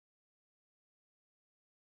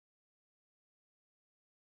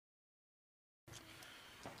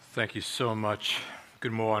Thank you so much.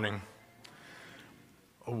 Good morning.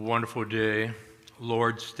 A wonderful day,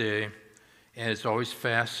 Lord's Day, and it's always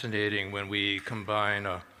fascinating when we combine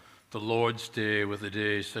the Lord's Day with a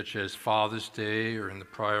day such as Father's Day or in the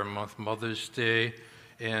prior month Mother's Day,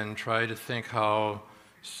 and try to think how,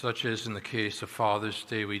 such as in the case of Father's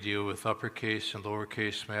Day, we deal with uppercase and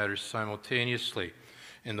lowercase matters simultaneously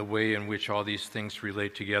in the way in which all these things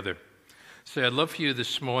relate together. So I'd love for you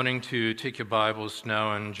this morning to take your Bibles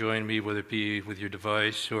now and join me, whether it be with your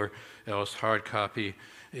device or else hard copy,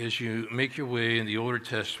 as you make your way in the Older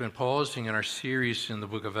Testament, pausing in our series in the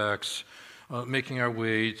book of Acts, making our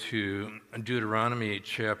way to Deuteronomy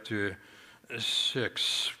chapter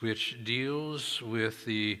 6, which deals with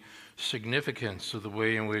the significance of the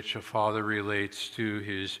way in which a father relates to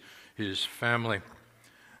his family.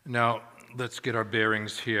 Now, let's get our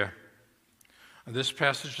bearings here. This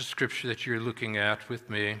passage of Scripture that you're looking at with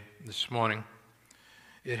me this morning,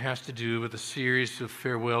 it has to do with a series of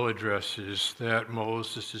farewell addresses that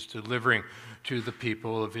Moses is delivering to the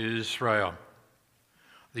people of Israel.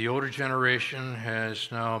 The older generation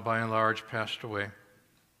has now, by and large, passed away.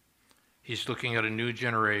 He's looking at a new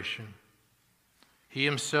generation. He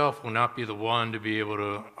himself will not be the one to be able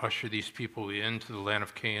to usher these people into the land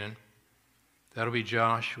of Canaan. That'll be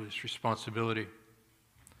Joshua's responsibility.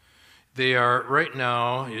 They are, right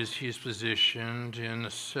now, as he is positioned in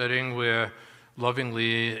a setting where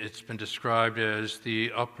lovingly it's been described as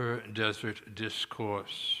the Upper Desert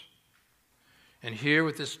Discourse. And here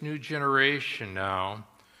with this new generation now,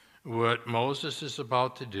 what Moses is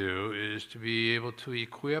about to do is to be able to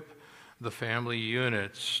equip the family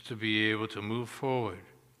units to be able to move forward.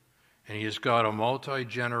 And he has got a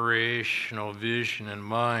multi-generational vision in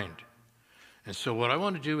mind. And so what I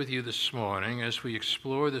want to do with you this morning as we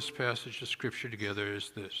explore this passage of Scripture together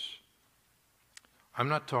is this. I'm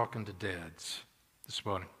not talking to dads this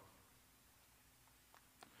morning.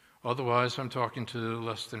 Otherwise, I'm talking to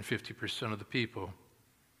less than 50% of the people.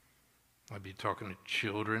 I'd be talking to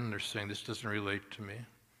children. They're saying, this doesn't relate to me.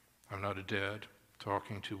 I'm not a dad.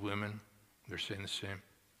 Talking to women. They're saying the same.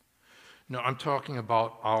 No, I'm talking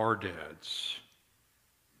about our dads.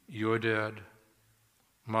 Your dad,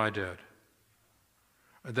 my dad.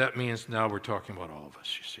 That means now we're talking about all of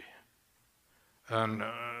us, you see. And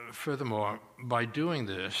furthermore, by doing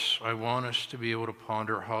this, I want us to be able to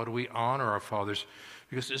ponder how do we honor our fathers?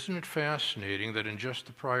 Because isn't it fascinating that in just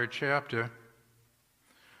the prior chapter,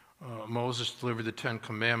 Moses delivered the Ten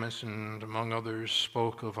Commandments and, among others,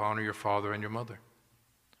 spoke of honor your father and your mother.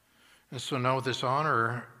 And so now with this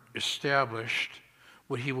honor established,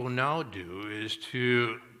 what he will now do is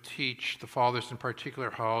to teach the fathers in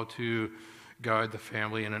particular how to guide the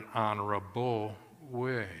family in an honorable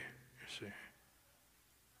way, you see.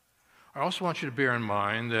 I also want you to bear in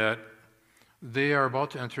mind that they are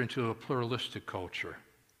about to enter into a pluralistic culture,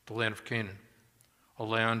 the land of Canaan, a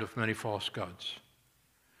land of many false gods.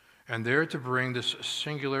 And they're to bring this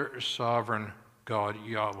singular sovereign God,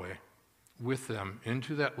 Yahweh, with them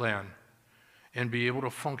into that land and be able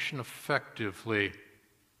to function effectively.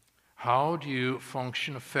 How do you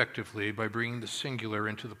function effectively? By bringing the singular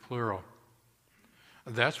into the plural.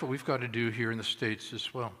 That's what we've got to do here in the States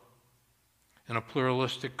as well. In a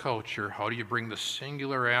pluralistic culture, how do you bring the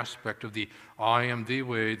singular aspect of the I am the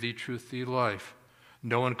way, the truth, the life?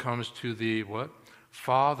 No one comes to the what?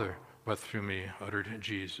 Father, but through me, uttered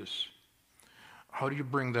Jesus. How do you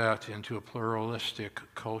bring that into a pluralistic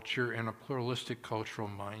culture and a pluralistic cultural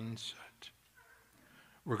mindset?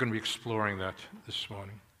 We're going to be exploring that this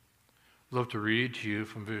morning. I'd love to read to you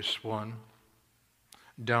from verse 1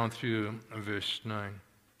 down through verse 9.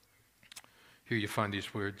 Here you find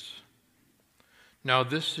these words. Now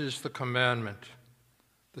this is the commandment,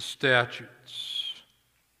 the statutes,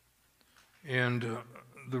 and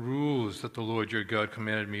the rules that the Lord your God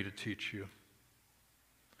commanded me to teach you,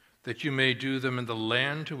 that you may do them in the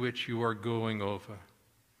land to which you are going over,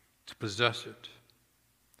 to possess it,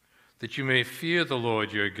 that you may fear the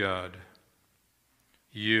Lord your God,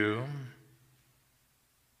 you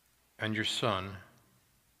and your son,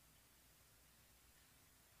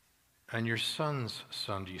 and your son's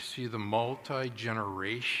son. Do you see the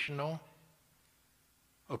multi-generational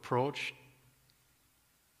approach?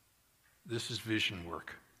 This is vision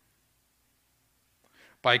work.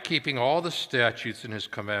 By keeping all the statutes and his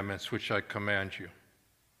commandments which I command you,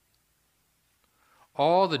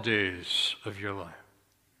 all the days of your life,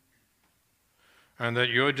 and that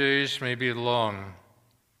your days may be long.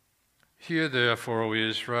 Hear therefore, O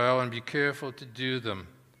Israel, and be careful to do them,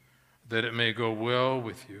 that it may go well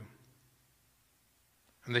with you,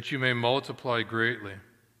 and that you may multiply greatly,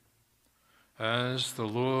 as the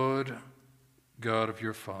Lord God of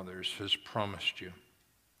your fathers, has promised you,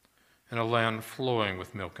 and a land flowing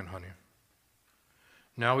with milk and honey.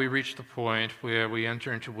 Now we reach the point where we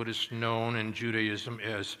enter into what is known in Judaism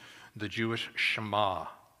as the Jewish Shema.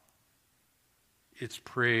 It's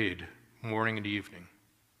prayed morning and evening.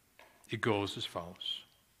 It goes as follows.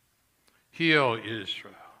 Hear, O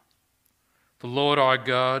Israel, the Lord our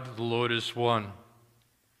God, the Lord is one.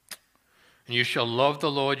 And you shall love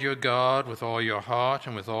the Lord your God with all your heart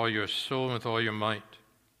and with all your soul and with all your might.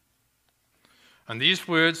 And these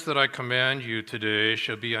words that I command you today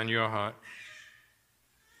shall be on your heart.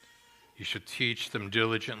 You shall teach them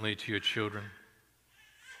diligently to your children.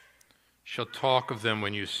 You shall talk of them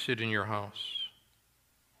when you sit in your house,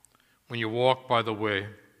 when you walk by the way,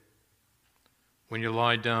 when you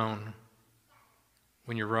lie down,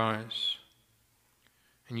 when you rise.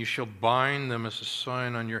 And you shall bind them as a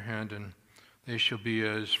sign on your hand, and they shall be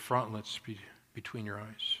as frontlets between your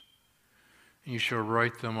eyes. And you shall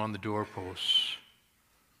write them on the doorposts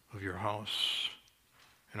of your house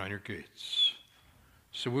and on your gates.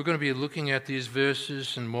 So we're going to be looking at these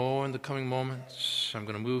verses and more in the coming moments. I'm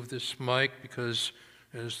going to move this mic because,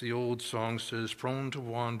 as the old song says, prone to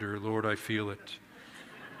wander, Lord, I feel it.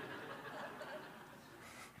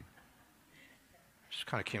 Just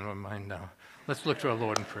kind of came to my mind now. Let's look to our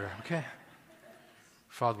Lord in prayer, okay?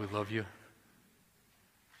 Father, we love you.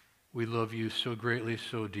 We love you so greatly,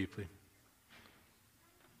 so deeply.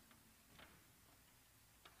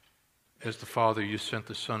 As the Father, you sent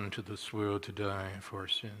the Son into this world to die for our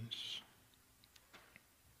sins.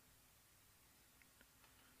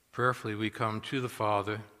 Prayerfully, we come to the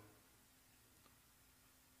Father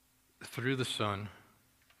through the Son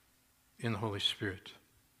in the Holy Spirit.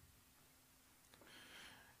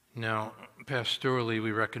 Now, pastorally,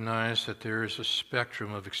 we recognize that there is a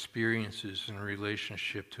spectrum of experiences in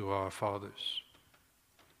relationship to our fathers.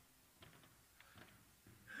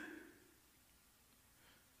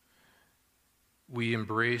 We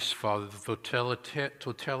embrace, Father, the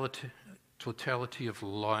totality of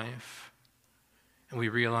life, and we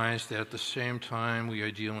realize that at the same time we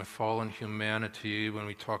are dealing with fallen humanity when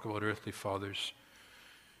we talk about earthly fathers,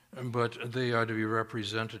 but they are to be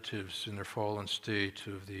representatives in their fallen state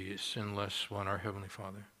of the sinless one, our Heavenly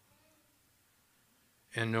Father.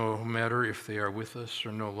 And no matter if they are with us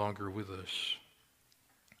or no longer with us,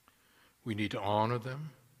 we need to honor them,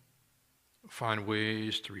 find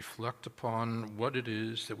ways to reflect upon what it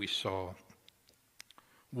is that we saw,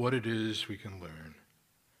 what it is we can learn,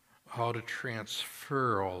 how to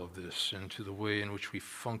transfer all of this into the way in which we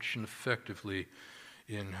function effectively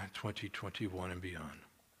in 2021 and beyond.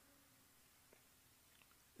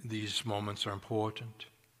 These moments are important.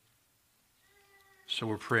 So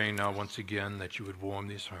we're praying now once again that you would warm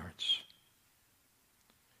these hearts,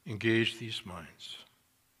 engage these minds,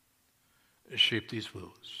 shape these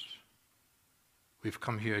wills. We've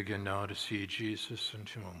come here again now to see Jesus and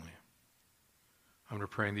Him only. I'm going to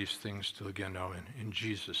pray these things still again now in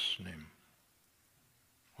Jesus' name.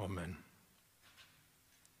 Amen.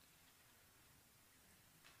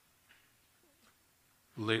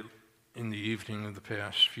 Late in the evening of the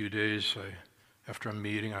past few days, after a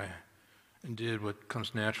meeting, I did what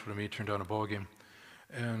comes natural to me, turned on a ball game.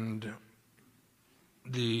 And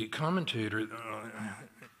the commentator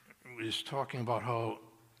is talking about how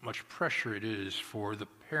much pressure it is for the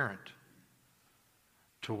parent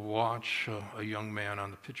to watch a young man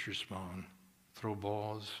on the pitcher's mound throw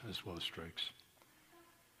balls as well as strikes.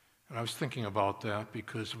 And I was thinking about that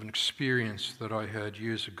because of an experience that I had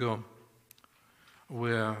years ago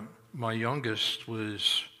where my youngest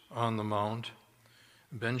was on the mound,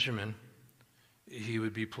 Benjamin. He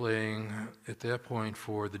would be playing at that point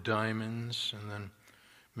for the Diamonds and then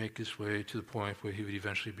make his way to the point where he would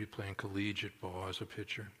eventually be playing collegiate ball as a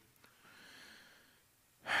pitcher.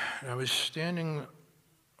 And I was standing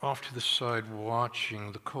off to the side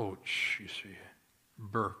watching the coach, you see,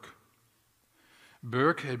 Burke.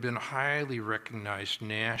 Burke had been highly recognized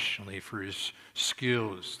nationally for his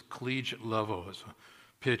skills, collegiate level as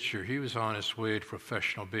a pitcher. He was on his way to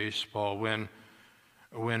professional baseball when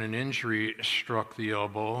an injury struck the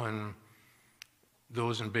elbow, and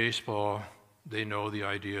those in baseball, they know the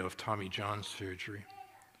idea of Tommy John surgery.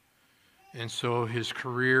 And so his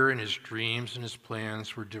career and his dreams and his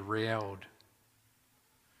plans were derailed.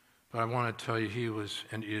 But I want to tell you, he was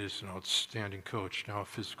and is an outstanding coach, now a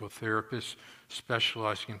physical therapist,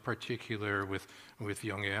 specializing in particular with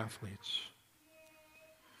young athletes.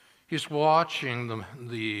 He's watching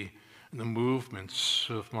the movements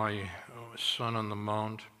of my son on the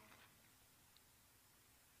mound.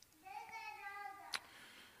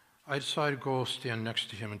 I decided to go stand next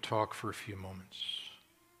to him and talk for a few moments.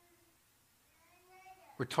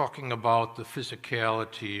 We're talking about the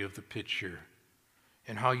physicality of the pitcher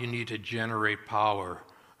and how you need to generate power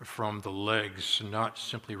from the legs and not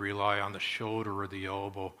simply rely on the shoulder or the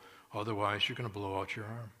elbow. Otherwise, you're going to blow out your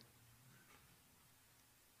arm.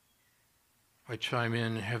 I chime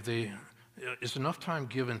in, is enough time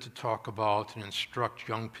given to talk about and instruct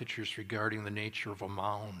young pitchers regarding the nature of a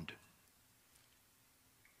mound?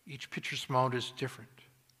 Each pitcher's mound is different.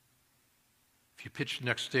 If you pitch the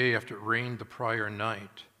next day after it rained the prior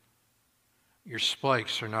night, your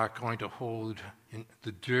spikes are not going to hold in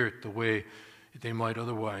the dirt the way they might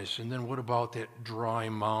otherwise. And then what about that dry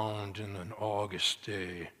mound in an August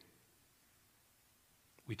day?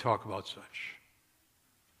 We talk about such.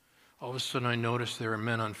 All of a sudden I notice there are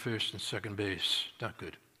men on first and second base. Not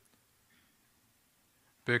good.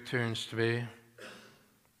 Beck turns to me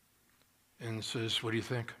and says, "What do you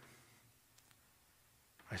think?"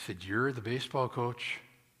 I said, "You're the baseball coach."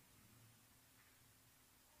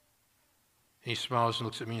 And he smiles and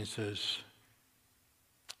looks at me and says,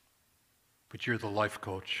 "But you're the life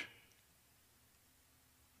coach."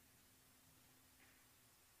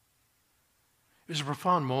 It was a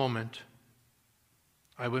profound moment.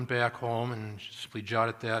 I went back home and simply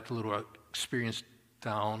jotted that little experience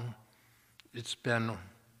down. It's been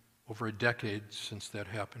over a decade since that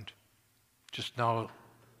happened. Just now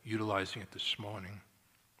utilizing it this morning.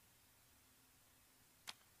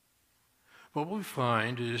 What we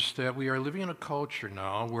find is that we are living in a culture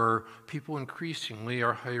now where people increasingly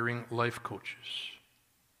are hiring life coaches.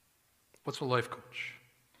 What's a life coach?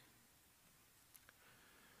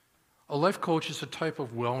 A life coach is a type of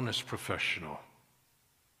wellness professional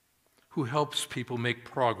who helps people make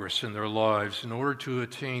progress in their lives in order to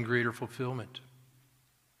attain greater fulfillment.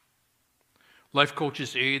 Life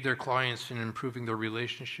coaches aid their clients in improving their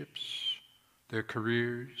relationships, their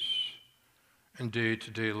careers, and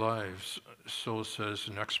day-to-day lives, so says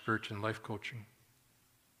an expert in life coaching.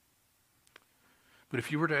 But if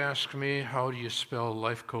you were to ask me, how do you spell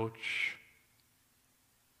life coach?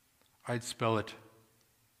 I'd spell it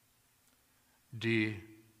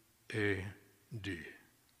D-A-D.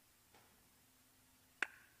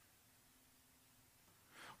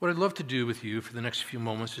 What I'd love to do with you for the next few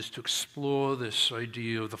moments is to explore this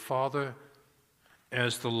idea of the Father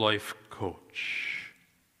as the life coach.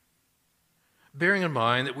 Bearing in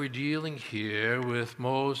mind that we're dealing here with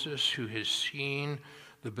Moses, who has seen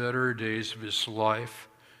the better days of his life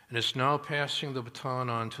and is now passing the baton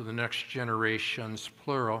on to the next generations,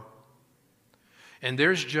 plural. And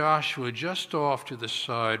there's Joshua just off to the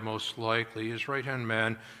side, most likely, his right-hand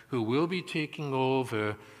man, who will be taking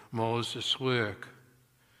over Moses' work.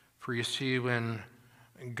 For you see, when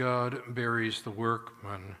God buries the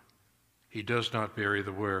workman, he does not bury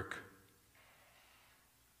the work.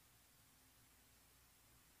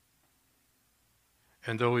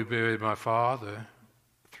 And though we buried my father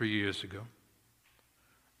 3 years ago,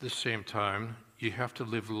 this same time, you have to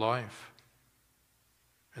live life.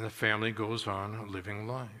 And the family goes on living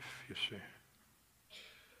life, you see.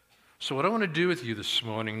 So what I want to do with you this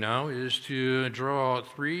morning now is to draw out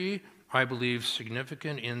three, I believe,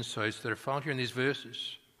 significant insights that are found here in these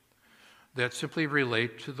verses that simply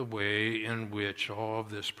relate to the way in which all of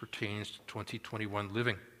this pertains to 2021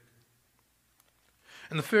 living.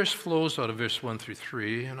 And the first flows out of verse 1 through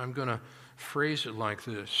 3, and I'm going to phrase it like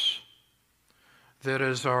this, that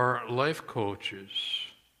as our life coaches,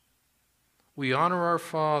 we honor our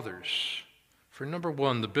fathers for, number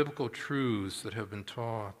one, the biblical truths that have been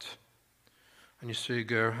taught. And you say,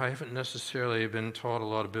 Gar, I haven't necessarily been taught a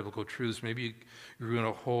lot of biblical truths. Maybe you grew in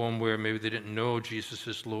a home where maybe they didn't know Jesus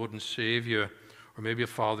as Lord and Savior, or maybe a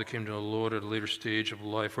father came to the Lord at a later stage of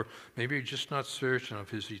life, or maybe you're just not certain of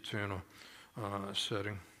his eternal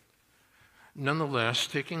setting. Nonetheless,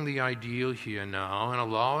 taking the ideal here now and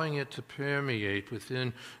allowing it to permeate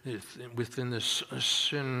within this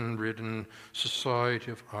sin-ridden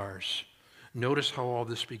society of ours, notice how all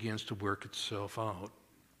this begins to work itself out.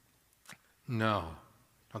 Now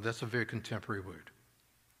that's a very contemporary word.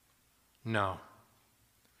 Now.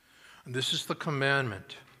 This is the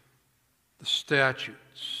commandment, the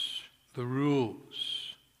statutes, the rules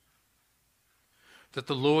that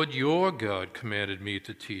the Lord your God commanded me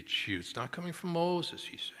to teach you. It's not coming from Moses,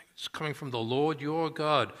 he's saying. It's coming from the Lord your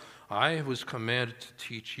God. I was commanded to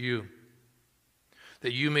teach you,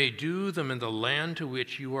 that you may do them in the land to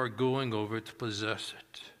which you are going over to possess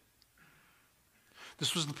it.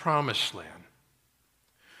 This was the promised land.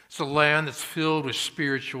 It's a land that's filled with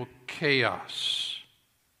spiritual chaos.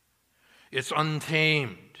 It's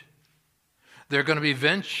untamed. They're going to be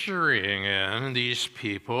venturing in, these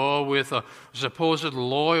people, with a supposed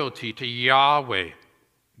loyalty to Yahweh,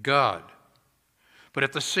 God. But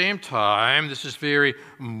at the same time, this is very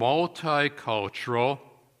multicultural.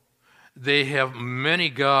 They have many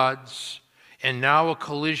gods, and now a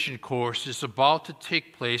collision course is about to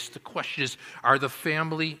take place. The question is, are the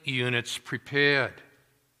family units prepared?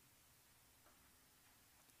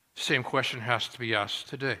 Same question has to be asked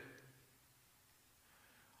today.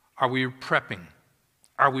 Are we prepping?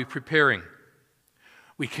 Are we preparing?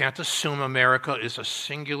 We can't assume America is a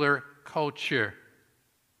singular culture.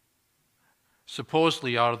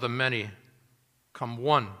 Supposedly, out of the many come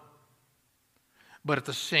one. But at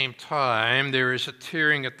the same time, there is a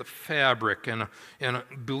tearing at the fabric, and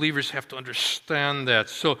believers have to understand that.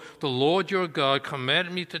 So the Lord your God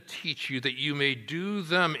commanded me to teach you that you may do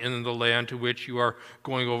them in the land to which you are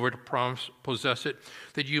going over to possess it,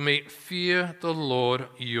 that you may fear the Lord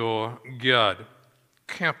your God.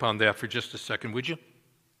 Camp on that for just a second, would you?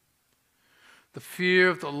 The fear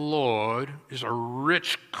of the Lord is a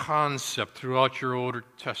rich concept throughout your Old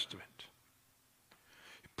Testament.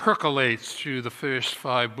 It percolates through the first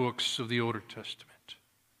 5 books of the Old Testament.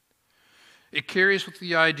 It carries with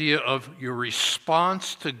the idea of your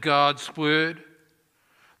response to God's word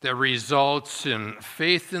that results in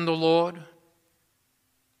faith in the Lord,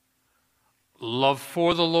 love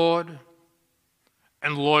for the Lord,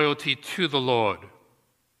 and loyalty to the Lord.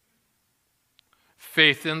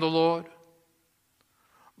 Faith in the Lord,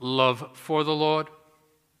 love for the Lord,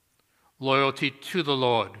 loyalty to the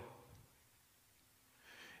Lord.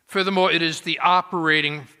 Furthermore, it is the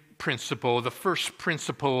operating principle, the first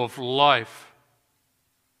principle of life.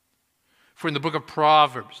 For in the book of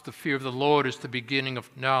Proverbs, the fear of the Lord is the beginning of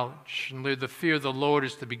knowledge, and the fear of the Lord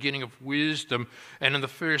is the beginning of wisdom. And in the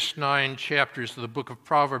first 9 chapters of the book of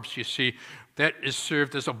Proverbs, you see, that is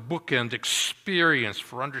served as a bookend experience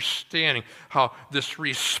for understanding how this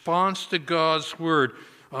response to God's word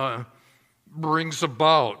brings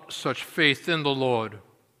about such faith in the Lord,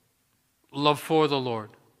 love for the Lord,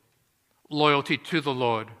 loyalty to the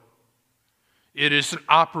Lord. It is an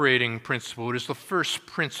operating principle. It is the first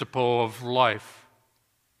principle of life.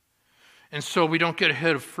 And so we don't get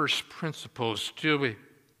ahead of first principles, do we?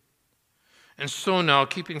 And so now,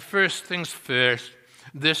 keeping first things first,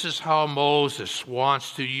 this is how Moses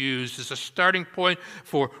wants to use as a starting point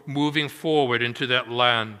for moving forward into that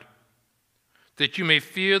land. That you may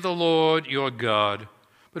fear the Lord your God.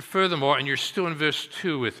 But furthermore, and you're still in verse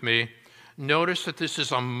 2 with me, notice that this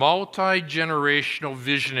is a multi-generational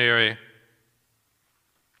visionary.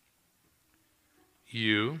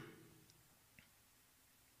 You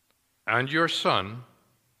and your son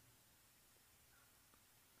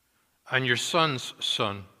and your son's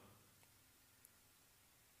son.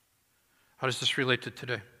 How does this relate to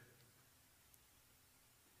today?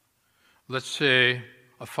 Let's say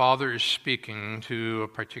a father is speaking to a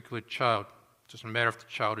particular child. It doesn't matter if the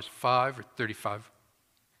child is 5 or 35.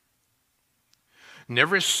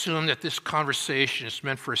 Never assume that this conversation is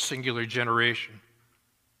meant for a singular generation.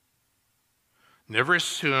 Never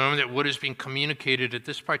assume that what is being communicated at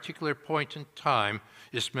this particular point in time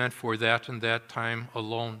is meant for that and that time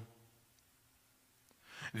alone.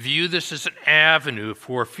 View this as an avenue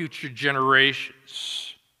for future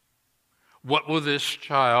generations. What will this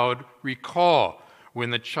child recall when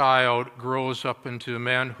the child grows up into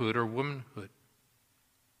manhood or womanhood?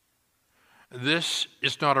 This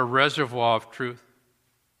is not a reservoir of truth.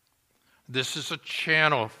 This is a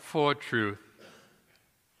channel for truth.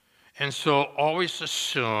 And so always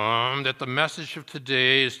assume that the message of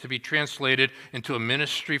today is to be translated into a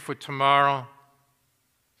ministry for tomorrow,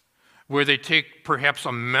 where they take perhaps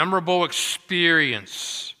a memorable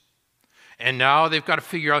experience, and now they've got to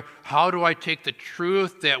figure out, how do I take the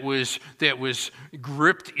truth that was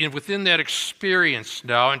gripped within that experience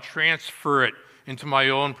now and transfer it into my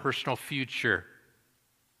own personal future?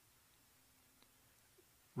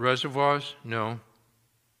 Reservoirs? No.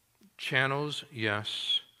 Channels?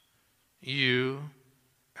 Yes. You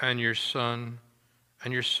and your son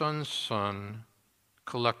and your son's son,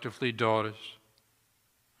 collectively daughters,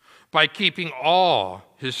 by keeping all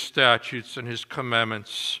his statutes and his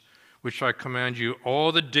commandments, which I command you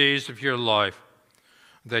all the days of your life,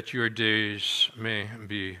 that your days may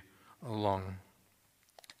be long.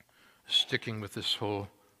 Sticking with this whole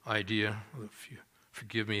idea, if you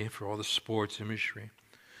forgive me for all the sports imagery.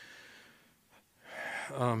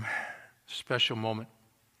 Special moment.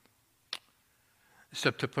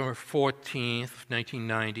 September 14th,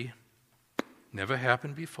 1990. Never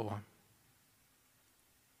happened before.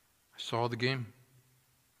 I saw the game.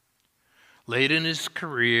 Late in his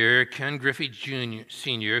career, Ken Griffey Jr.,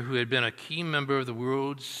 Sr., who had been a key member of the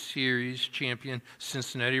World Series champion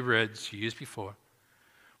Cincinnati Reds years before,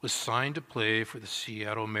 was signed to play for the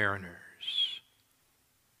Seattle Mariners.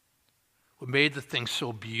 What made the thing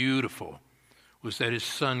so beautiful was that his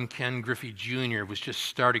son, Ken Griffey Jr., was just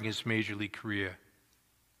starting his major league career.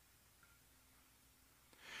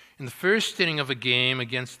 In the first inning of a game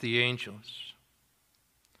against the Angels,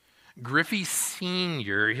 Griffey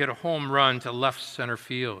Sr. hit a home run to left center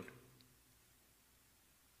field.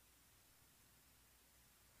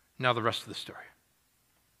 Now the rest of the story.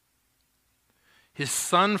 His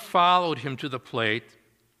son followed him to the plate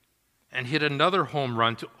and hit another home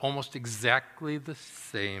run to almost exactly the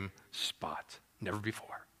same spot. Never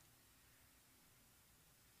before.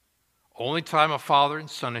 Only time a father and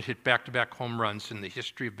son had hit back-to-back home runs in the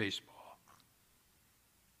history of baseball.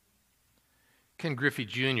 Ken Griffey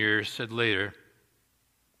Jr. said later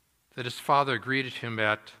that his father greeted him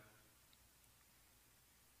at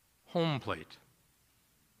home plate,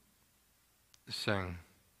 saying,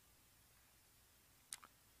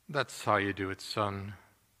 "That's how you do it, son.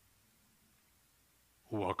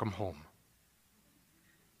 Welcome home."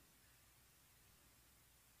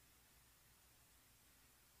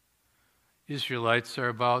 Israelites are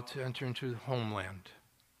about to enter into homeland,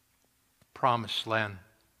 promised land.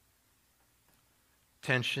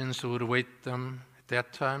 Tensions would await them at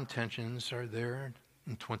that time. Tensions are there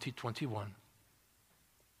in 2021.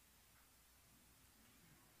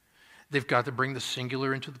 They've got to bring the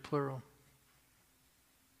singular into the plural.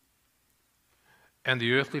 And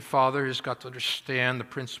the earthly father has got to understand the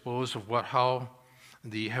principles of how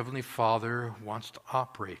the heavenly Father wants to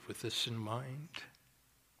operate with this in mind.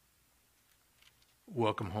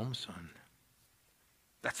 Welcome home, son.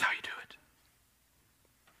 That's how you do it.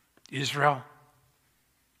 Israel,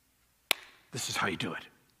 this is how you do it.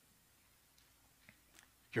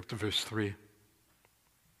 Get up to verse 3.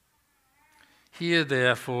 Hear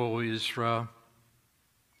therefore, O Israel,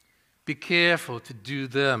 be careful to do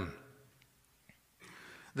them,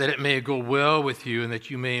 that it may go well with you and that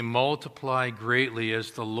you may multiply greatly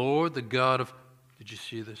as the Lord, the God of, did you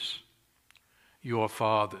see this? Your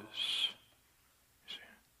fathers.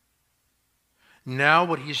 Now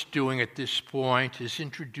what he's doing at this point is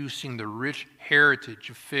introducing the rich heritage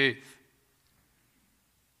of faith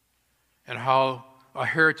and how a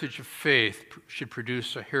heritage of faith should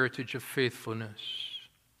produce a heritage of faithfulness.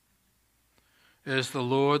 As the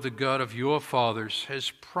Lord, the God of your fathers, has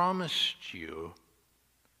promised you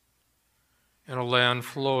in a land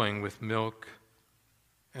flowing with milk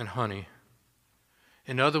and honey.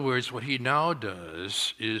 In other words, what he now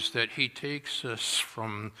does is that he takes us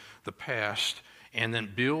from the past and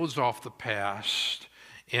then builds off the past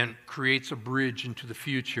and creates a bridge into the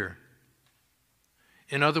future.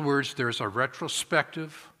 In other words, there's a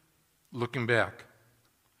retrospective looking back.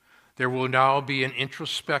 There will now be an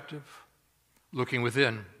introspective looking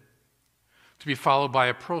within, to be followed by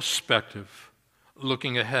a prospective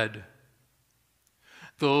looking ahead.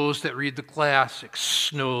 Those that read the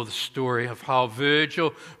classics know the story of how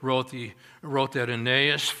Virgil wrote that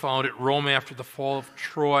Aeneas found at Rome after the fall of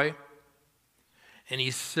Troy. And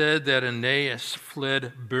he said that Aeneas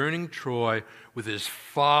fled burning Troy with his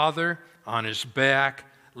father on his back,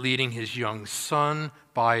 leading his young son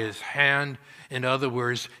by his hand. In other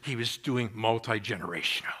words, he was doing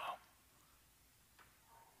multi-generational.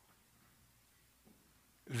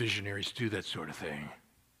 Visionaries do that sort of thing.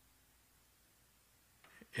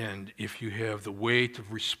 And if you have the weight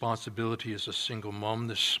of responsibility as a single mom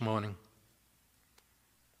this morning,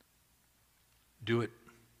 do it.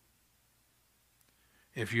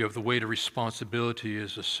 If you have the weight of responsibility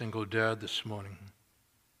as a single dad this morning,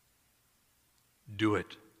 do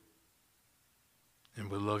it.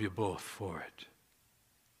 And we'll love you both for it.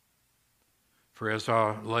 For as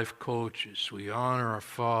our life coaches, we honor our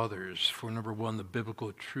fathers for, number one, the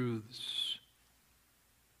biblical truths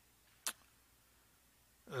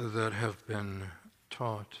that have been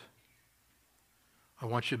taught. I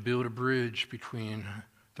want you to build a bridge between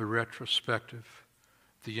the retrospective,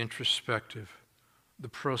 the introspective, the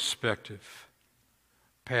prospective,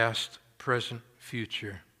 past, present,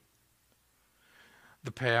 future.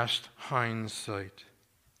 The past, hindsight.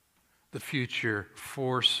 The future,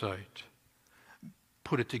 foresight.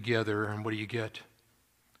 Put it together, and what do you get?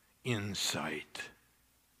 Insight.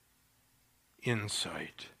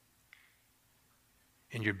 Insight.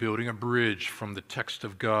 And you're building a bridge from the text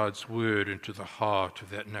of God's Word into the heart of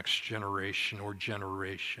that next generation or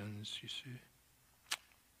generations, you see.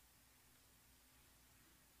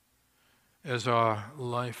 As our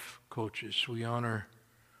life coaches, we honor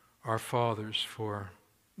our fathers for,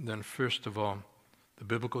 then first of all, the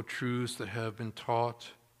biblical truths that have been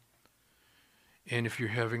taught. And if you're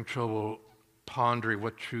having trouble pondering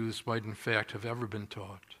what truths might in fact have ever been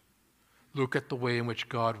taught, look at the way in which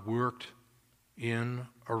God worked in,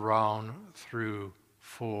 around, through,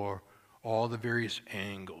 for all the various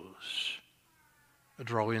angles,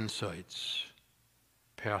 draw insights,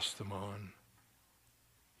 pass them on.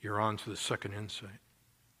 You're on to the second insight.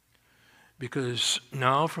 Because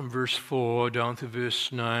now from verse 4 down to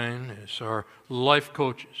verse 9, as our life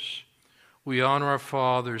coaches, we honor our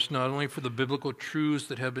fathers not only for the biblical truths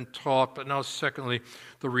that have been taught, but now secondly,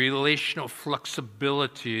 the relational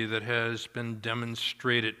flexibility that has been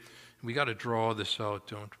demonstrated. We got to draw this out,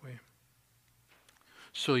 don't we?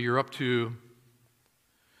 So you're up to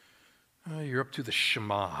the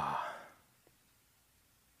Shema.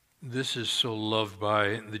 This is so loved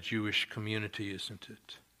by the Jewish community, isn't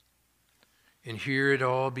it? And here it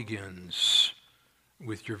all begins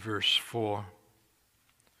with your verse 4.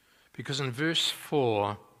 Because in verse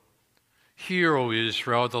 4, hear, O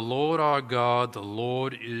Israel, the Lord our God, the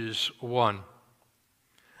Lord is one.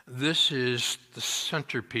 This is the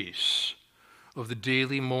centerpiece of the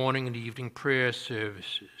daily morning and evening prayer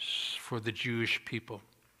services for the Jewish people.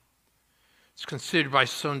 It's considered by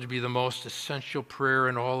some to be the most essential prayer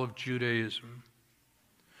in all of Judaism.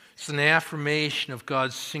 It's an affirmation of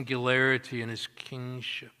God's singularity and his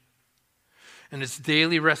kingship. And its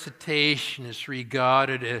daily recitation is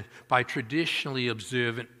regarded by traditionally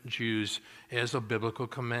observant Jews as a biblical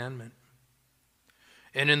commandment.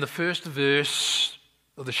 And in the first verse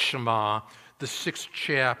of the Shema, the 6th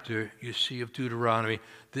chapter, you see, of Deuteronomy,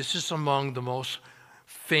 this is among the most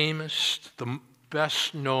famous, the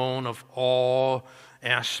best known of all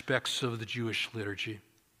aspects of the Jewish liturgy.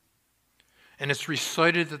 And it's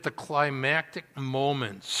recited at the climactic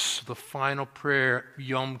moments, the final prayer,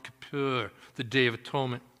 Yom Kippur, the Day of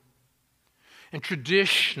Atonement. And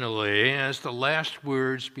traditionally, as the last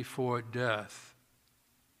words before death.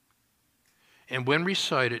 And when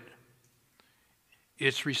recited,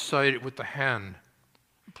 it's recited with the hand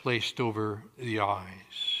placed over the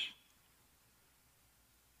eyes.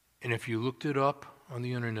 And if you looked it up on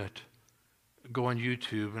the internet, go on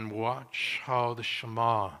YouTube and watch how the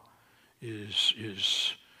Shema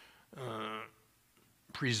is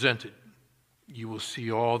presented. You will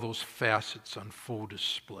see all those facets on full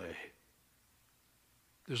display.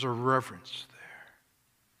 There's a reverence there,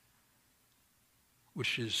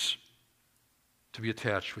 which is to be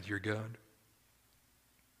attached with your God.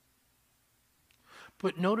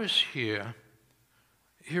 But notice here,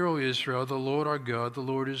 hear, O Israel, the Lord our God, the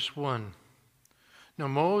Lord is one. Now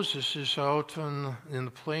Moses is out in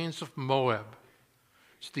the plains of Moab.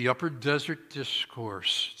 It's the upper desert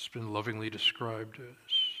discourse. It's been lovingly described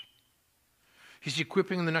as. He's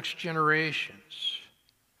equipping the next generations.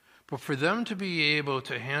 But for them to be able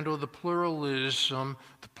to handle the pluralism,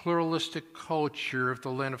 the pluralistic culture of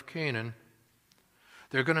the land of Canaan,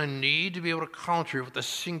 they're going to need to be able to counter it with the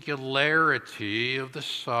singularity of the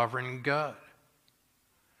sovereign God.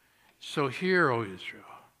 So hear, O Israel,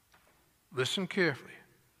 listen carefully.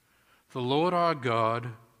 The Lord our God,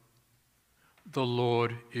 the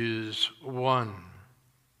Lord is one.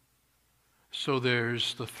 So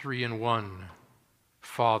there's the 3 in 1,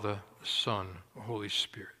 Father, Son, Holy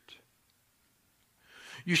Spirit.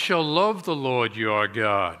 You shall love the Lord your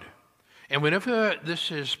God. And whenever this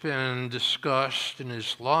has been discussed in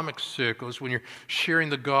Islamic circles, when you're sharing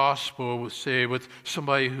the gospel with, say, with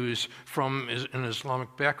somebody who's from an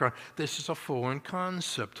Islamic background, this is a foreign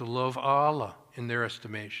concept, to love Allah in their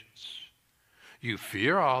estimations. You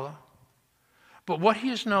fear Allah. But what he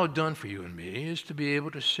has now done for you and me is to be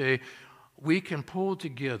able to say, we can pull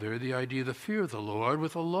together the idea of the fear of the Lord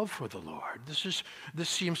with a love for the Lord. This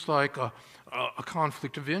seems like a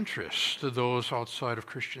conflict of interest to those outside of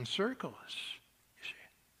Christian circles, you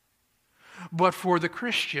see. But for the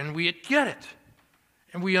Christian, we get it.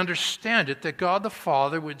 And we understand it, that God the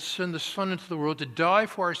Father would send the Son into the world to die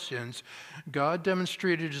for our sins. God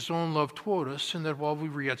demonstrated his own love toward us, and that while we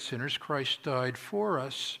were yet sinners, Christ died for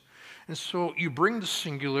us. And so you bring the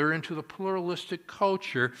singular into the pluralistic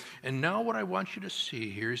culture. And now what I want you to see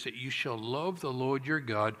here is that you shall love the Lord your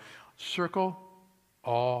God. Circle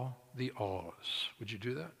all the alls. Would you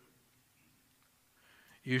do that?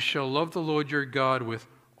 You shall love the Lord your God with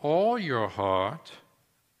all your heart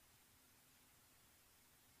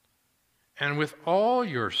and with all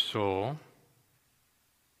your soul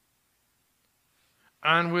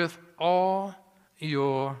and with all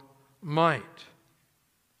your might.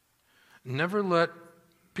 Never let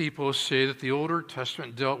people say that the Old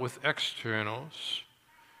Testament dealt with externals,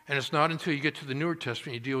 and it's not until you get to the Newer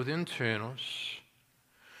Testament you deal with internals.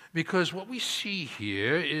 Because what we see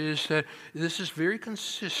here is that this is very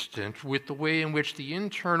consistent with the way in which the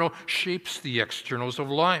internal shapes the externals of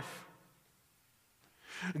life.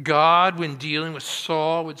 God, when dealing with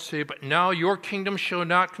Saul, would say, "But now your kingdom shall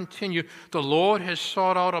not continue. The Lord has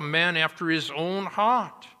sought out a man after his own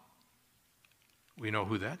heart." We know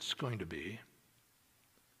who that's going to be.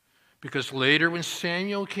 Because later when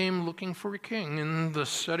Samuel came looking for a king in the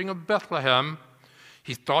setting of Bethlehem,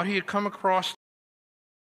 he thought he had come across